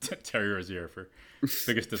to Terry Rozier for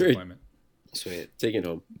biggest disappointment. Sweet. Take it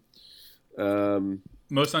home.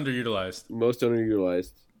 Most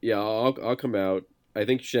underutilized. Yeah, I'll come out. I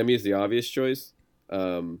think Shemi is the obvious choice.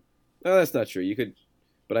 No, that's not true. You could,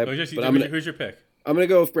 who's your pick? I'm gonna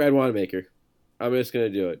go with Brad Wanamaker. I'm just gonna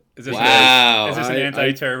do it. Is this an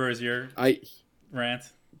anti-Terry Rozier rant?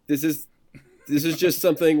 This is just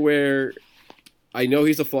something where I know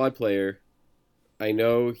he's a flawed player. I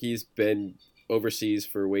know he's been overseas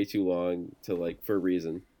for way too long for a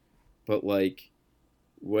reason, but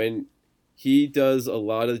when he does a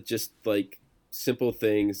lot of just simple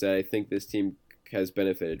things that I think this team has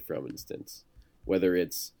benefited from, instance, whether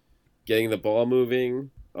it's getting the ball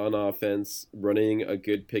moving on offense, running a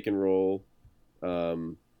good pick and roll,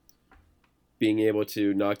 being able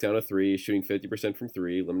to knock down a three, shooting 50% from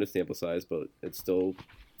three, limited sample size, but it's still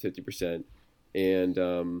 50%, and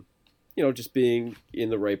just being in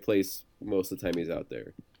the right place most of the time he's out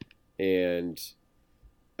there. And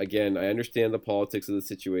again, I understand the politics of the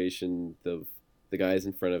situation, the guys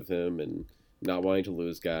in front of him, and not wanting to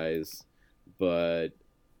lose guys, but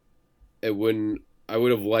I would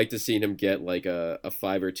have liked to seen him get a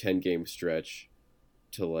 5 or 10 game stretch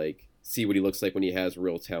to see what he looks like when he has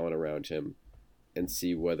real talent around him, and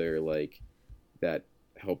see whether that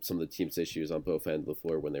helped some of the team's issues on both ends of the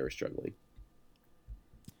floor when they were struggling.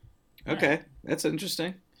 Okay, that's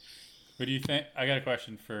interesting. What do you think? I got a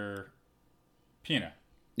question for Pina.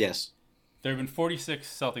 Yes. There have been 46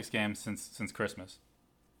 Celtics games since Christmas.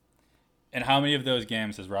 And how many of those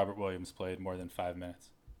games has Robert Williams played more than 5 minutes?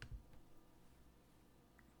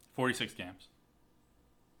 46 games.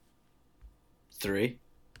 3.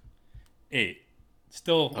 8.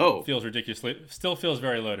 Still feels ridiculously. Still feels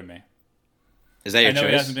very low to me. Is that your choice?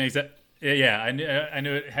 It hasn't been yeah, I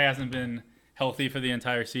knew it hasn't been healthy for the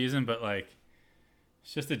entire season, but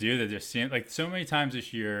it's just a dude that just seemed so many times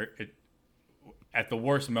this year. At the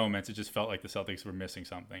worst moments, it just felt like the Celtics were missing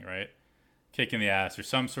something, right? Kick in the ass or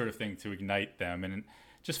some sort of thing to ignite them. And it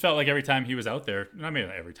just felt like every time he was out there, not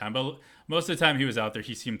every time, but most of the time he was out there,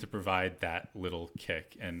 he seemed to provide that little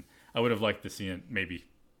kick. And I would have liked to see maybe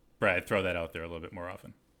Brad throw that out there a little bit more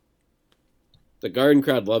often. The Garden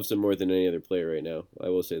crowd loves him more than any other player right now. I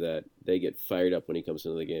will say that. They get fired up when he comes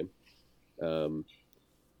into the game. Um,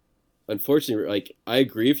 Unfortunately, like I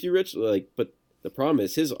agree with you, Rich. Like, but the problem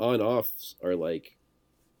is his on-offs are like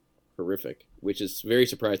horrific, which is very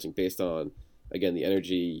surprising based on again the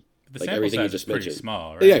energy, The like sample everything you size is just pretty mentioned.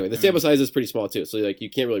 small, right? Exactly, the sample size is pretty small too, so like you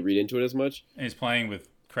can't really read into it as much. And he's playing with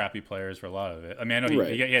crappy players for a lot of it. I mean, I know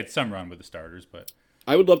Right. he had some run with the starters, but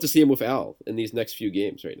I would love to see him with Al in these next few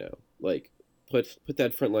games right now. Like put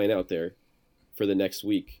that front line out there for the next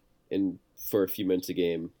week and for a few minutes a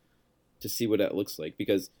game to see what that looks like.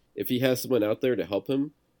 Because if he has someone out there to help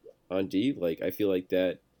him on D, like I feel like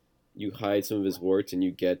that you hide some of his warts and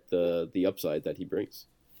you get the upside that he brings.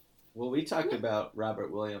 Well, we talked about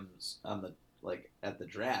Robert Williams on the at the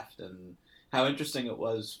draft and how interesting it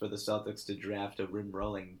was for the Celtics to draft a rim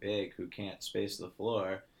rolling big who can't space the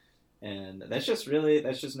floor, and that's just really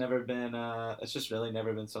never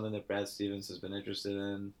been something that Brad Stevens has been interested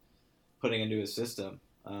in putting into his system.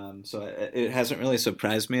 So it hasn't really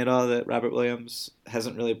surprised me at all that Robert Williams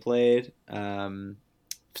hasn't really played.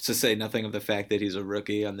 To say nothing of the fact that he's a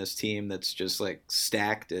rookie on this team that's just like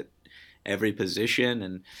stacked at every position,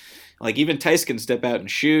 and like even Tice can step out and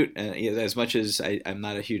shoot. And as much as I'm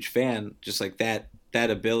not a huge fan, just like that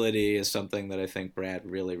ability is something that I think Brad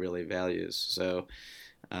really, really values. So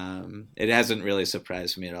it hasn't really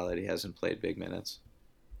surprised me at all that he hasn't played big minutes.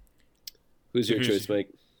 Who's your choice, Mike?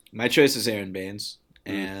 My choice is Aaron Baines,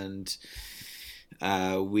 and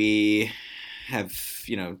we have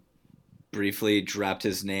briefly dropped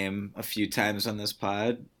his name a few times on this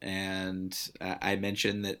pod, and I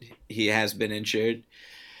mentioned that he has been injured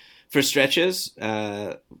for stretches,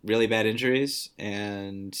 really bad injuries,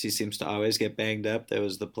 and he seems to always get banged up. There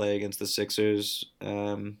was the play against the Sixers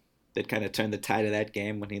that kind of turned the tide of that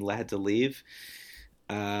game when he had to leave.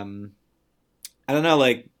 I don't know,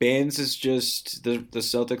 like Baines is just the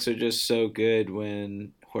Celtics are just so good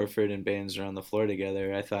when Horford and Baines are on the floor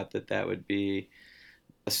together. I thought that would be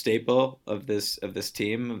a staple of this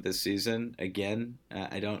team of this season. Again,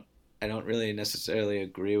 I don't really necessarily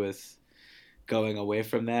agree with going away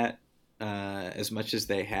from that as much as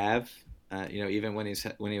they have. Even when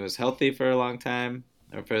he was healthy for a long time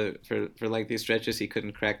or for lengthy stretches, he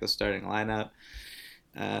couldn't crack the starting lineup.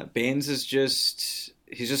 Baines is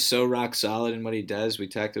he's just so rock solid in what he does. We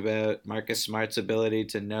talked about Marcus Smart's ability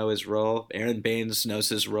to know his role. Aaron Baines knows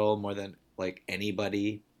his role more than like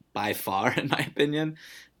anybody by far, in my opinion.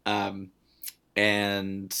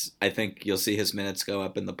 And I think you'll see his minutes go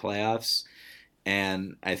up in the playoffs.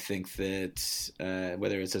 And I think that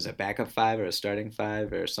whether it's as a backup five or a starting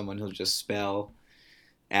five or someone who'll just spell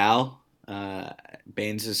Al,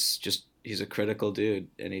 Baines is he's a critical dude,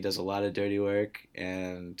 and he does a lot of dirty work,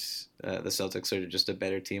 and the Celtics are just a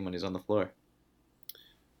better team when he's on the floor.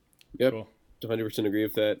 Yep, cool. 100% agree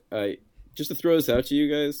with that. Just to throw this out to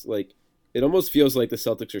you guys, like, it almost feels like the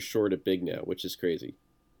Celtics are short at big now, which is crazy,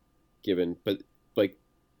 but like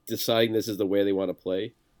deciding this is the way they want to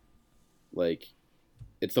play, like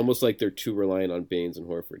it's almost like they're too reliant on Baines and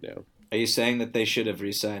Horford now. Are you saying that they should have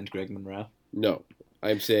re-signed Greg Monroe? No,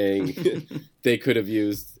 I'm saying they could have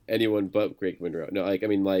used anyone but Greg Monroe. No, like I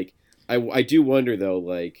mean, like I do wonder though,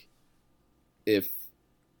 like if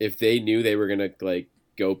they knew they were gonna like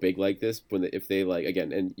go big like this if they like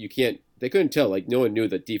again, and they couldn't tell, like no one knew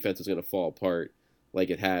that defense was gonna fall apart like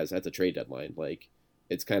it has at the trade deadline. Like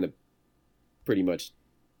it's kind of pretty much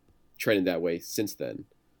trending that way since then.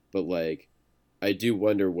 But like I do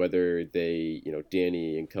wonder whether they,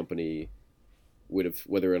 Danny and company would have,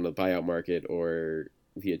 whether on the buyout market or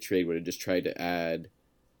via trade, would have just tried to add,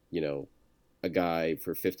 a guy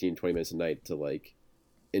for 15, 20 minutes a night to like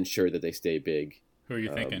ensure that they stay big. Who are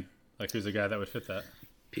you thinking? Like who's the guy that would fit that?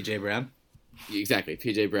 PJ Brown? Exactly,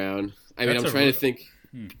 PJ Brown. I mean, I'm trying to think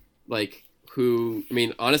like who, I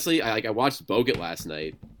mean, honestly, I watched Bogut last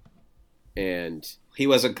night and he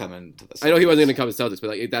wasn't coming to the Celtics. I know he wasn't going to come to Celtics,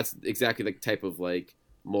 but like that's exactly the type of like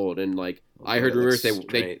mold. And like I heard rumors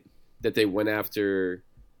that they went after,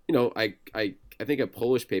 I think a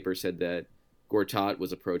Polish paper said that Gortat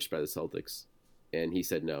was approached by the Celtics, and he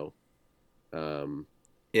said no.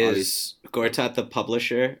 Is Gortat the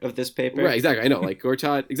publisher of this paper? Right, exactly. I know, like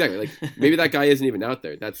Gortat, exactly. Like maybe that guy isn't even out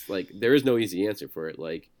there. That's like there is no easy answer for it.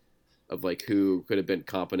 Like of like who could have been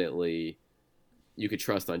competently you could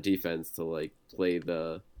trust on defense to like play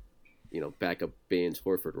the, backup Baines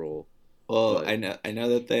Horford role. Well, but, I know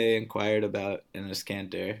that they inquired about Enes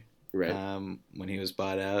Kanter, right, when he was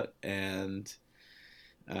bought out, and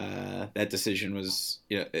that decision was,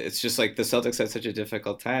 it's just like the Celtics had such a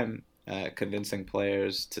difficult time convincing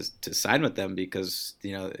players to sign with them because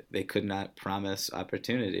they could not promise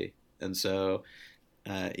opportunity, and so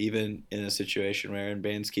even in a situation where Aaron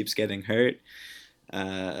Baines keeps getting hurt.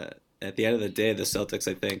 at the end of the day, the Celtics,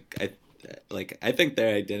 I think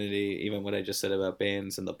their identity, even what I just said about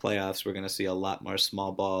Baines in the playoffs, we're going to see a lot more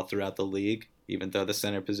small ball throughout the league, even though the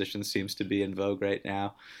center position seems to be in vogue right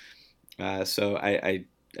now. So I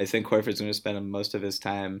think Horford's going to spend most of his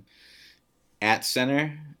time at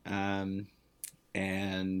center.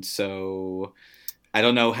 And so I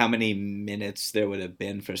don't know how many minutes there would have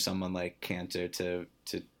been for someone like Cantor to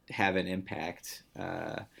have an impact.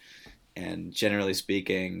 And generally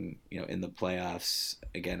speaking, in the playoffs,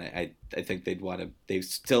 again, I think they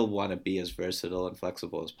still want to be as versatile and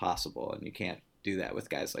flexible as possible, and you can't do that with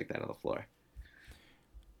guys like that on the floor.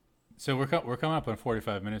 So we're coming up on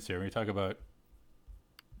 45 minutes here. When you talk about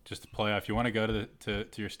just the playoff, you want to go to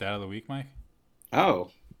your stat of the week, Mike?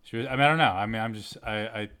 Oh, I don't know.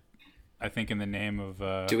 I think in the name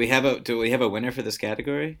of do we have a winner for this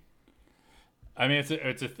category? It's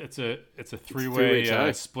a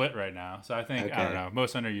three-way split right now. So I think Okay. I don't know,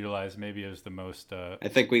 most underutilized maybe is the most. I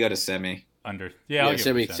think we go to semi. I'll Yeah, give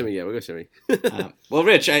semi. it semi. Yeah, we'll go semi. Well,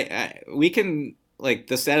 Rich, we can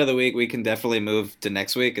the stat of the week. We can definitely move to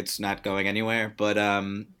next week. It's not going anywhere. But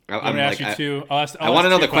I'm going to ask you two. I want to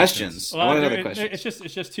know the questions. Well, I want to know the questions.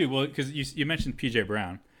 It's just two. Well, because you mentioned PJ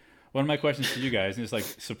Brown. One of my questions to you guys, and it's like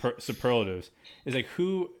superlatives, is like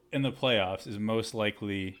who in the playoffs is most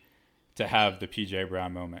likely to have the PJ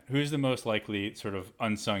Brown moment? Who's the most likely sort of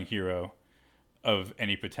unsung hero of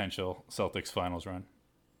any potential Celtics finals run?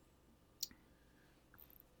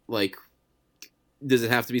 Like, does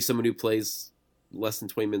it have to be someone who plays less than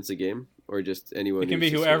 20 minutes a game, or just anyone? It can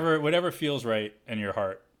be whatever feels right in your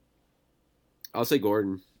heart. I'll say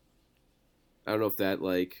Gordon. I don't know if that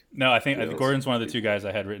No, I think Gordon's one of the two guys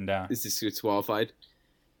I had written down. is disqualified.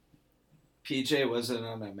 PJ wasn't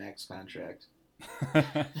on my max contract.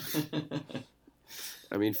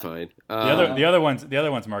 I mean, fine. The other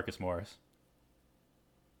one's Marcus Morris.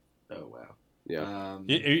 Oh wow. Yeah. Are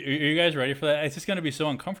you guys ready for that? It's just going to be so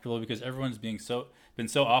uncomfortable because everyone's been so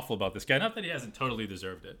awful about this guy. Not that he hasn't totally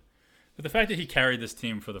deserved it, but the fact that he carried this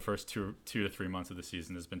team for the first two to 3 months of the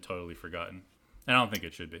season has been totally forgotten, and I don't think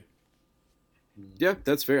it should be. Yeah,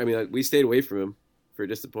 that's fair. I mean, we stayed away from him for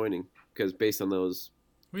disappointing because based on those,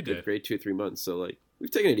 We did. great 2-3 months. So we've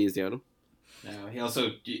taken it easy on him. No, he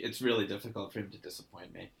also. It's really difficult for him to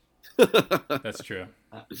disappoint me. That's true.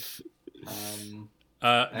 Um,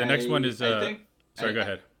 The next one is. I think. Sorry, go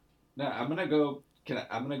ahead. No, I'm gonna go.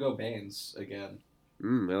 I'm gonna go Baines again. I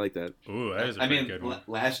like that. Ooh, that is a pretty good one.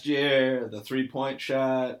 Last year the 3-point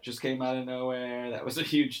shot just came out of nowhere. That was a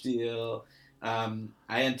huge deal. I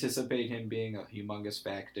anticipate him being a humongous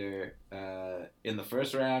factor in the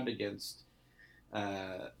first round against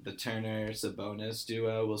the Turner-Sabonis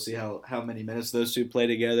duo. We'll see how many minutes those two play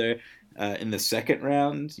together. In the second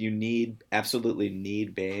round, you absolutely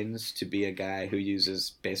need Baines to be a guy who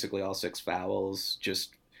uses basically all 6 fouls,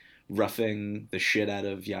 just roughing the shit out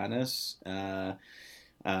of Giannis,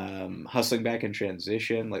 hustling back in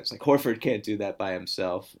transition. It's like Horford can't do that by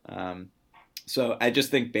himself. So I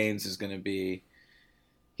just think Baines is going to be.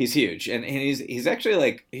 He's huge, and he's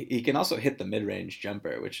actually he can also hit the mid-range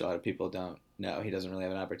jumper, which a lot of people don't know. He doesn't really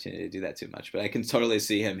have an opportunity to do that too much, but I can totally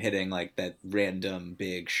see him hitting that random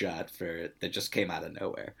big shot that just came out of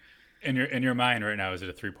nowhere. In your mind right now, is it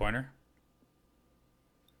a 3-pointer?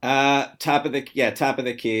 Top of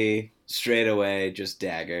the key, straight away, just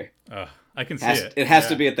dagger. I can see it. It has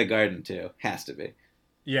to be at the Garden too. Has to be.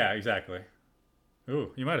 Yeah, exactly.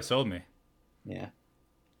 Ooh, you might have sold me. Yeah.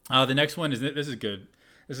 The next one this is good.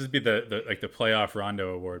 This would be the playoff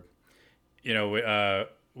Rondo award.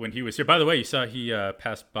 When he was here. By the way, you saw he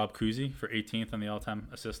passed Bob Cousy for 18th on the all-time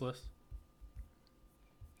assist list.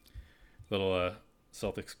 Little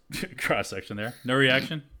Celtics cross section there. No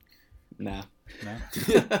reaction. No.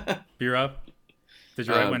 B-Rob, did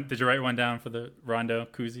you write one down for the Rondo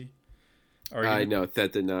Cousy? No,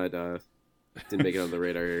 that did not. Didn't make it on the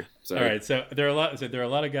radar here. Sorry. All right, so there are a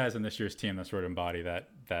lot of guys on this year's team that sort of embody that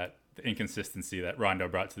inconsistency that Rondo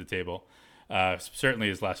brought to the table, certainly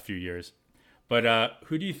his last few years. But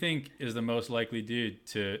who do you think is the most likely dude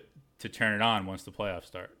to turn it on once the playoffs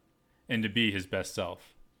start and to be his best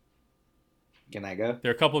self? Can I go? There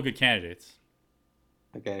are a couple of good candidates.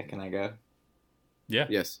 Okay, can I go? Yeah.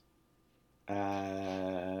 Yes.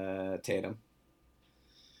 Tatum.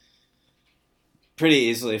 Pretty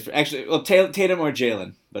easily. Tatum or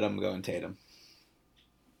Jalen, but I'm going Tatum.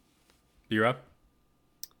 You're up?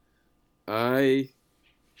 I'm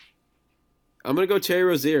gonna go Terry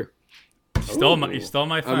Rozier. You stole my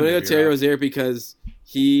thunder. I'm gonna go Terry Rozier because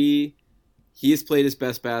he has played his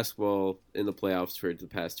best basketball in the playoffs for the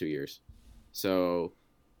past 2 years. So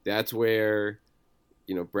that's where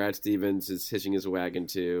Brad Stevens is hitching his wagon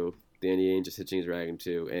to. Danny Ainge is hitching his wagon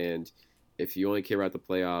to. And if you only care about the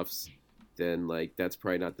playoffs, then like that's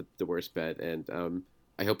probably not the worst bet. And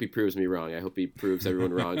I hope he proves me wrong. I hope he proves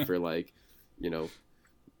everyone wrong for like,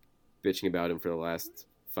 bitching about him for the last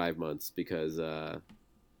 5 months because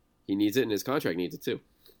he needs it and his contract needs it too.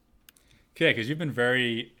 Okay, because you've been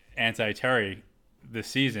very anti-Terry this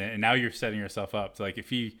season, and now you're setting yourself up. So like if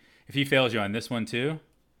he fails you on this one too,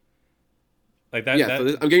 like that. Yeah,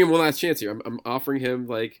 so I'm giving him one last chance here. I'm offering him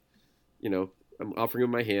like, I'm offering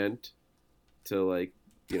him my hand to like,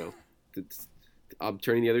 I'm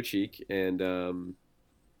turning the other cheek, and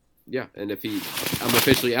yeah, and if I'm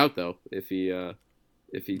officially out though. If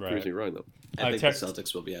he proves me wrong though. I think the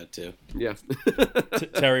Celtics will be out too. Yeah.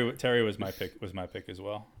 Terry was my pick as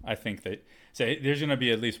well. I think that there's going to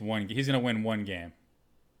be at least one. He's going to win one game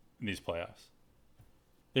in these playoffs.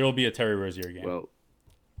 There will be a Terry Rozier game. Well,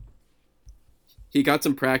 he got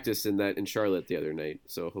some practice in Charlotte the other night,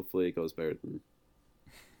 so hopefully it goes better than.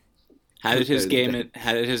 How did his game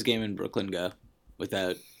in Brooklyn go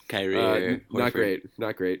without Kyrie or Horford?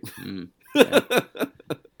 Not great.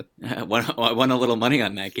 I won a little money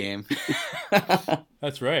on that game.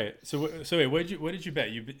 That's right. So wait, what did you bet?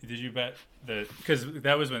 Did you bet because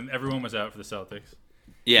that was when everyone was out for the Celtics?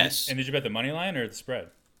 Yes. And did you bet the money line or the spread?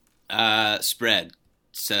 Spread.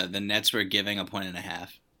 So the Nets were giving 1.5.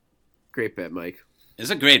 Great bet, Mike. It's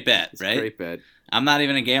a great bet, right? Great bet. I'm not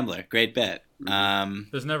even a gambler. Great bet.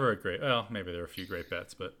 There's never a great. Well, maybe there are a few great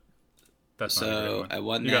bets, but that's not a great one. I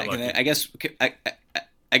won that.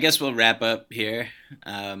 I guess we'll wrap up here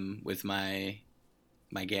with my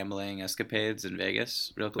gambling escapades in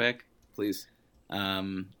Vegas real quick. Please.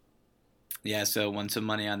 Yeah, so won some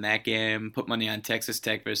money on that game. Put money on Texas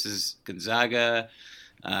Tech versus Gonzaga.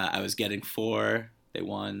 I was getting 4. They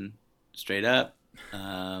won straight up.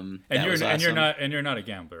 And you're not a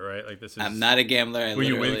gambler, right? Like this is. I'm not a gambler. Were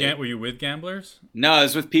you with gamblers? No, I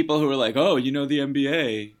was with people who were like, "Oh, the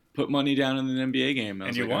NBA. Put money down in an NBA game."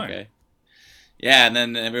 And you won. Okay. Yeah, and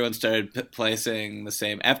then everyone started placing the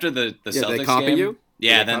same after the Celtics they copy game. You?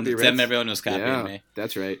 Yeah, then everyone was copying me.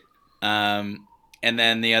 That's right. And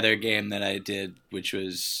then the other game that I did, which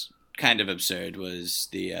was kind of absurd, was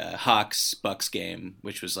the Hawks-Bucks game,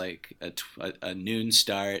 which was like a noon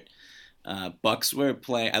start. Bucks were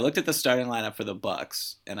playing. I looked at the starting lineup for the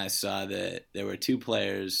Bucks, and I saw that there were 2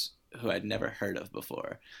 players who I'd never heard of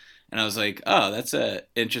before. And I was like, oh, that's a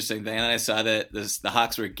interesting thing. And then I saw that the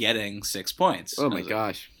Hawks were getting 6 points. Oh, my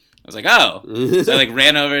gosh. I was like, oh. So I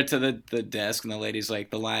ran over to the desk, and the lady's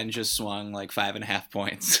like, the line just swung like 5.5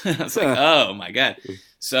 points. I was like, oh, my God.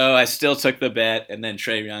 So I still took the bet, and then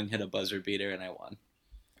Trae Young hit a buzzer beater, and I won.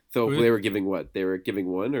 So they were giving what? They were giving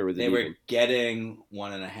 1, or was it They were getting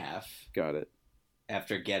 1.5. Got it.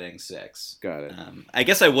 After getting 6. Got it. I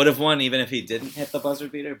guess I would have won even if he didn't hit the buzzer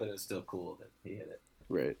beater, but it was still cool that he hit it.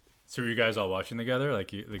 Right. So were you guys all watching together,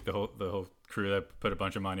 like the whole crew that put a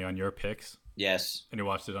bunch of money on your picks? Yes. And you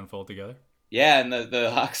watched it unfold together? Yeah, and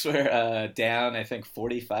the Hawks were down, I think,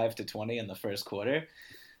 45-20 in the first quarter.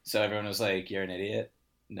 So everyone was like, "You're an idiot.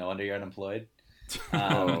 No wonder you're unemployed."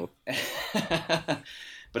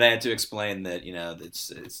 But I had to explain that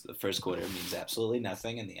it's the first quarter means absolutely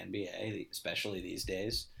nothing in the NBA, especially these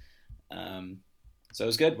days. So it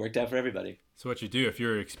was good. Worked out for everybody. So what you do, if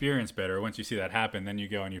you're an experienced bettor, once you see that happen, then you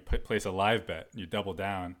go and you place a live bet. You double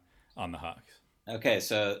down on the Hawks. Okay,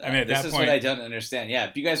 so this is what I don't understand. Yeah,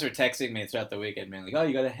 if you guys were texting me throughout the weekend, being like, "Oh,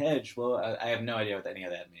 you got a hedge," well, I have no idea what any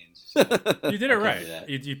of that means. So you did it right.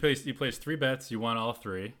 You placed 3 bets. You won all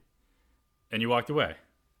 3, and you walked away.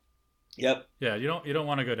 Yep. Yeah, you don't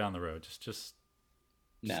want to go down the road. Just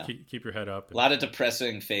no. Keep your head up. A lot of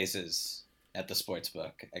depressing faces at the sports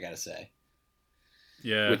book, I gotta say.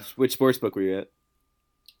 Yeah. Which sports book were you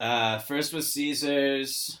at? First was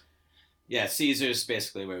Caesars. Yeah, Caesars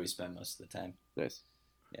basically where we spend most of the time. Nice.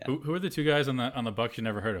 Yeah. Who are the 2 guys on the Bucks you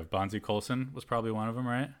never heard of? Bonzi Colson was probably one of them,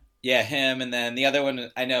 right? Yeah, him, and then the other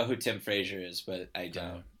one, I know who Tim Frazier is, but I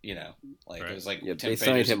don't. Right. It was like Yeah, Tim they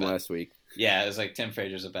signed him last week. Yeah, it was like Tim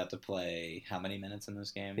Frazier's about to play how many minutes in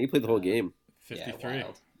this game? He played the whole game. 53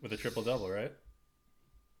 with a triple-double, right?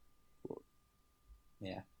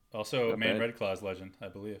 Yeah. Also, Not Maine bad. Red Claws legend, I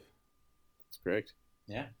believe. That's correct.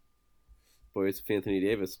 Yeah. Boy, it's Anthony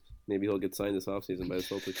Davis. Maybe he'll get signed this offseason by the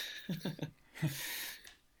Celtics.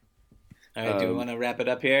 All right, do we want to wrap it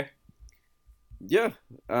up here? Yeah,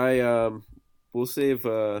 we'll save.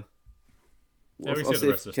 Yeah, we I'll save the save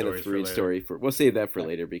rest of the Kenneth stories for Faried's later. story for. We'll save that for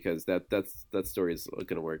later because that story is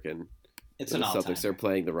going to work in. It's the an all-time. Celtics are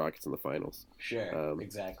playing the Rockets in the finals. Sure,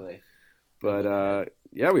 exactly. But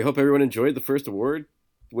yeah, we hope everyone enjoyed the first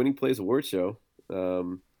winning plays award show.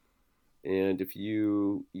 And if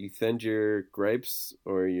you send your gripes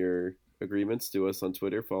or your agreements to us on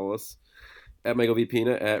Twitter, follow us at Michael V.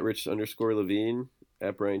 Pina, at Rich_Levine,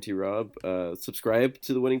 at Brian T. Robb. Subscribe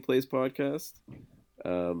to the Winning Plays podcast.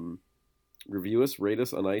 Review us, rate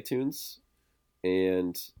us on iTunes.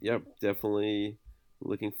 And yeah, definitely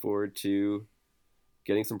looking forward to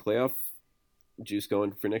getting some playoff juice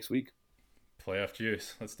going for next week. Playoff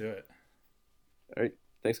juice. Let's do it. All right.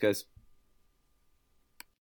 Thanks, guys.